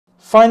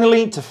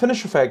Finally, to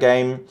finish with our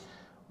game,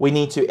 we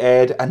need to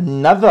add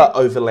another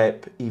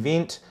overlap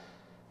event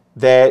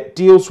that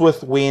deals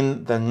with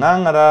when the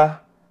ngangara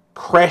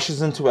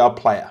crashes into our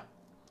player.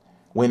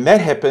 When that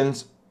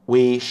happens,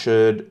 we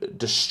should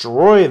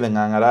destroy the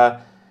ngangara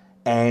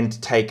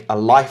and take a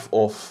life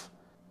off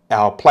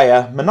our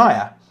player,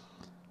 Manaya.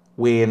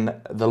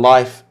 When the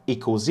life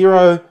equals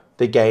 0,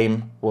 the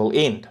game will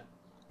end.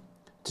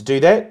 To do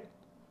that,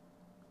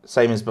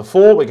 same as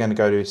before, we're going to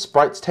go to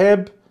Sprites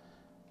tab.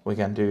 We're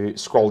going to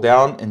scroll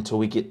down until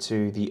we get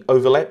to the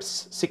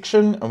overlaps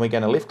section, and we're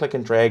going to left click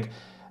and drag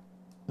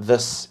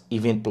this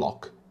event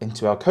block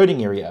into our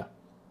coding area.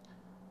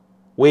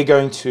 We're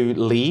going to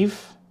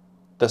leave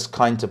this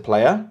kind to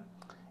player,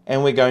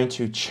 and we're going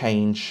to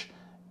change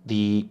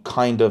the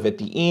kind of at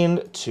the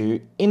end to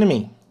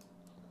enemy.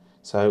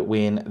 So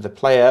when the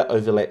player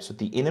overlaps with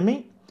the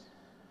enemy,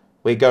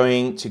 we're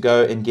going to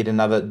go and get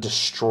another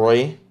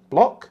destroy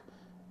block,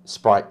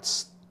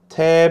 Sprites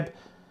tab,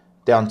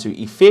 down to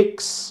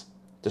effects,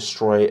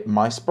 destroy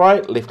my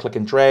sprite, left click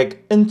and drag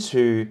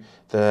into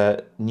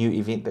the new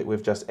event that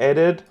we've just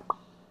added.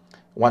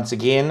 Once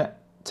again,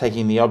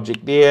 taking the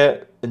object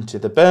there into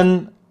the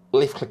bin,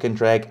 left click and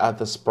drag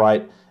other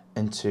sprite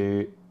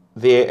into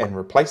there and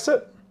replace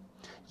it.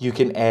 You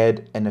can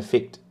add an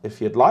effect if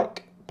you'd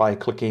like by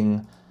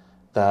clicking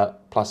the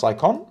plus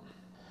icon.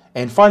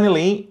 And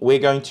finally, we're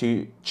going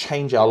to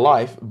change our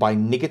life by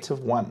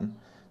 -1.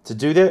 To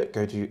do that,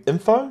 go to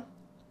info.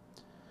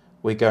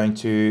 We're going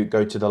to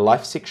go to the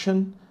life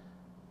section,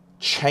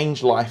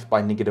 change life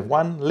by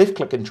 -1, left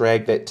click and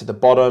drag that to the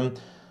bottom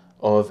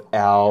of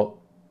our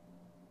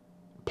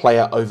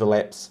player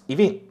overlaps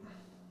event.